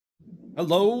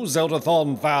Hello,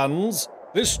 Zeldathon fans!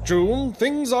 This June,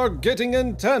 things are getting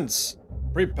intense.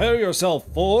 Prepare yourself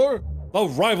for the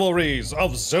Rivalries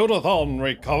of Zeldathon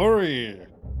Recovery.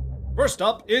 First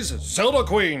up is Zelda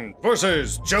Queen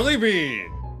versus Jellyby.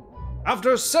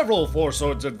 After several Four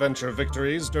Swords Adventure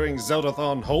victories during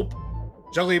Zeldathon Hope,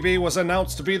 Jellyby was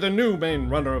announced to be the new main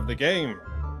runner of the game.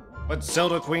 But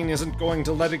Zelda Queen isn't going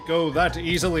to let it go that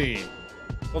easily.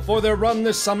 Before their run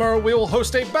this summer, we will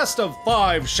host a best of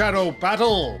 5 shadow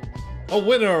battle. The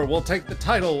winner will take the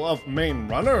title of main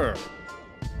runner.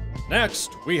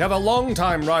 Next, we have a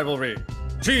long-time rivalry,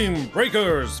 Team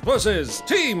Breakers versus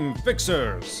Team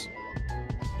Fixers.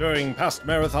 During past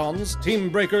marathons, Team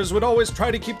Breakers would always try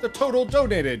to keep the total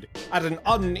donated at an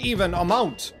uneven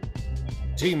amount.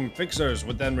 Team Fixers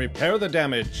would then repair the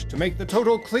damage to make the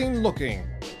total clean-looking.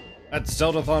 At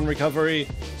Zeldathon Recovery,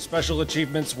 special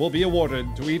achievements will be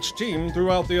awarded to each team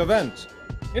throughout the event.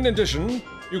 In addition,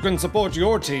 you can support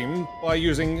your team by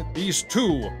using these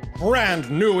 2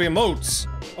 brand new emotes,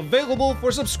 available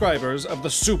for subscribers of the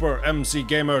Super MC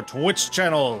Gamer Twitch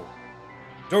channel.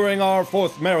 During our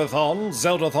 4th marathon,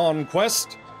 Zeldathon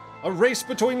Quest, a race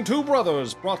between 2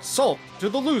 brothers brought salt to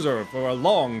the loser for a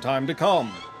long time to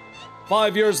come.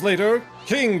 5 years later,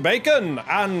 King Bacon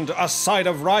and a side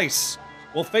of rice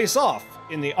will face off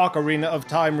in the Ocarina of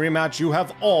Time rematch you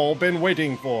have all been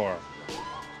waiting for.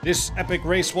 This epic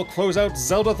race will close out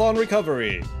Zeldathon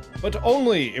Recovery, but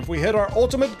only if we hit our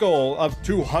ultimate goal of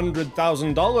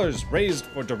 $200,000 raised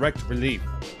for direct relief.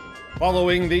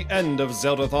 Following the end of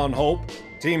Zeldathon Hope,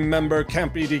 team member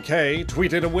CampyDK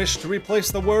tweeted a wish to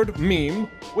replace the word meme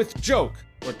with joke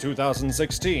for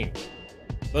 2016.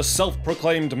 The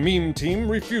self-proclaimed meme team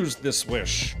refused this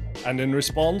wish, and in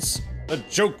response, the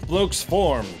Joke Blokes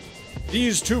formed.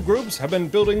 These 2 groups have been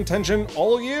building tension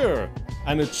all year,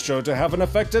 and it's sure to have an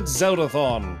effect at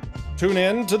Zeldathon. Tune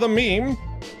in to the meme,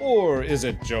 or is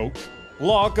it joke,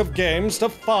 block of games to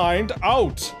find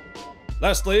out.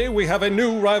 Lastly, we have a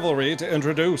new rivalry to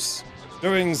introduce.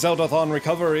 During Zeldathon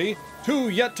Recovery, 2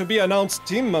 yet-to-be-announced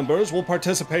team members will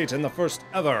participate in the first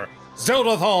ever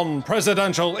Zeldathon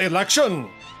presidential election.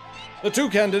 The 2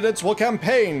 candidates will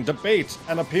campaign, debate,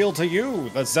 and appeal to you,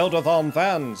 the Zeldathon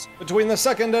fans, between the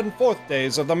 2nd and 4th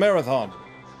days of the marathon.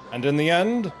 And in the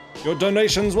end, your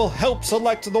donations will help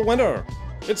select the winner.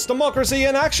 It's democracy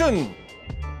in action!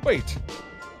 Wait,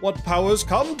 what powers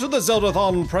come to the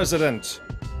Zeldathon president?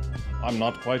 I'm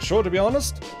not quite sure, to be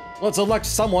honest. Let's elect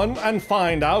someone and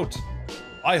find out.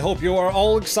 I hope you are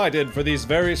all excited for these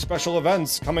very special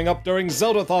events coming up during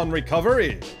Zeldathon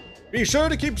Recovery. Be sure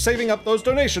to keep saving up those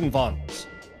donation funds.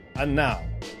 And now,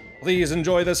 please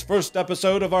enjoy this first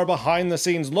episode of our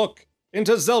behind-the-scenes look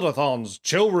into Zeldathon's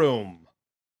Chill Room.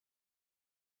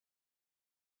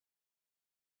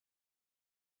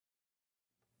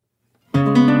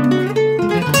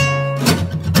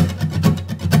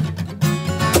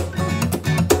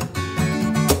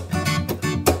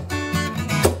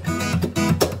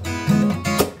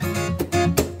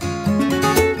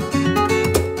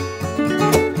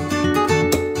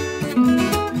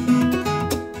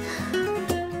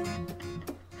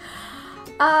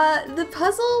 The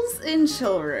puzzles in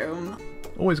Chill Room.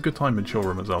 Always a good time in Chill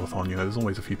Room at Zeldathon, you know, there's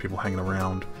always a few people hanging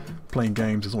around, playing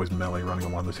games, there's always melee running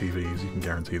on one of the TVs, you can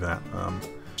guarantee that.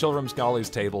 Chill Room's got all these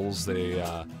tables,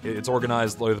 it's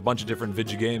organized with a bunch of different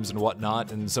video games and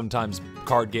whatnot, and sometimes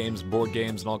card games, board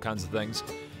games, and all kinds of things.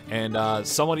 And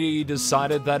somebody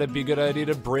decided that it'd be a good idea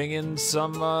to bring in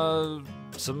some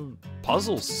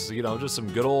puzzles, you know, just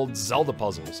some good old Zelda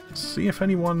puzzles. See if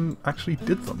anyone actually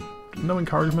did them. No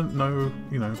encouragement, no,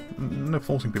 you know, no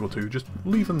forcing people to. Just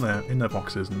leave them there in their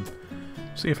boxes and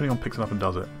see if anyone picks it up and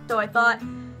does it. So I thought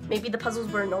maybe the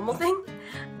puzzles were a normal thing.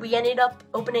 We ended up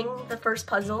opening the first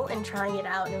puzzle and trying it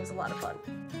out, and it was a lot of fun.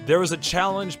 There was a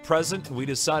challenge present, and we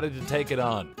decided to take it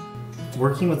on.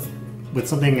 Working with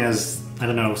something as, I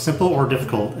don't know, simple or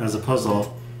difficult as a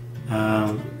puzzle,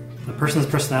 the person's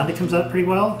personality comes out pretty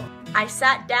well. I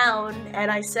sat down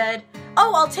and I said,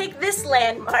 oh, I'll take this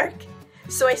landmark.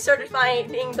 So I started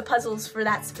finding the puzzles for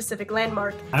that specific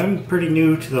landmark. I'm pretty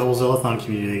new to the whole Zeldathon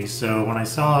community, so when I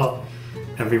saw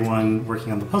everyone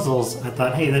working on the puzzles, I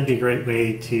thought, hey, that'd be a great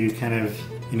way to kind of,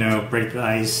 you know, break the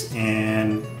ice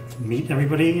and meet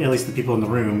everybody, at least the people in the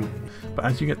room. But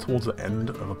as you get towards the end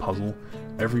of a puzzle,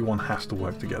 everyone has to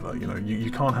work together. You know,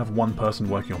 you can't have one person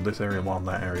working on this area while on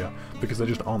that area, because there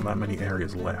just aren't that many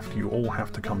areas left. You all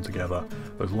have to come together,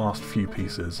 those last few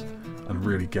pieces, and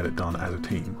really get it done as a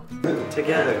team.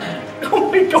 Together.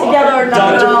 Oh my god! Together or not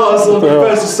Dodge a puzzle,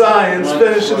 Professor Science,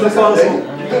 finishing the puzzle.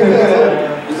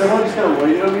 Is everyone just kind of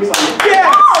waiting on me?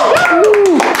 Yes!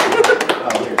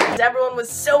 Everyone was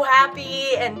so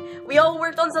happy, and we all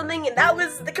worked on something, and that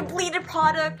was the completed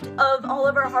product of all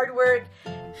of our hard work.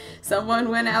 Someone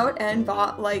went out and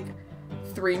bought like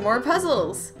 3 more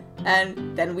puzzles,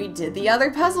 and then we did the other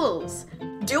puzzles.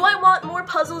 Do I want more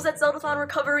puzzles at Zeldathon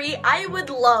Recovery? I would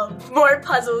love more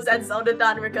puzzles at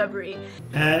Zeldathon Recovery.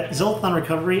 Zeldathon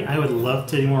Recovery, I would love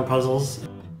to do more puzzles.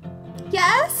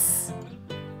 Yes?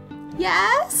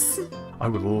 Yes? I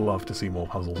would love to see more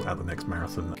puzzles at the next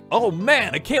marathon. Oh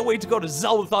man, I can't wait to go to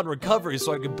Zeldathon Recovery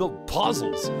so I can build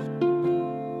puzzles.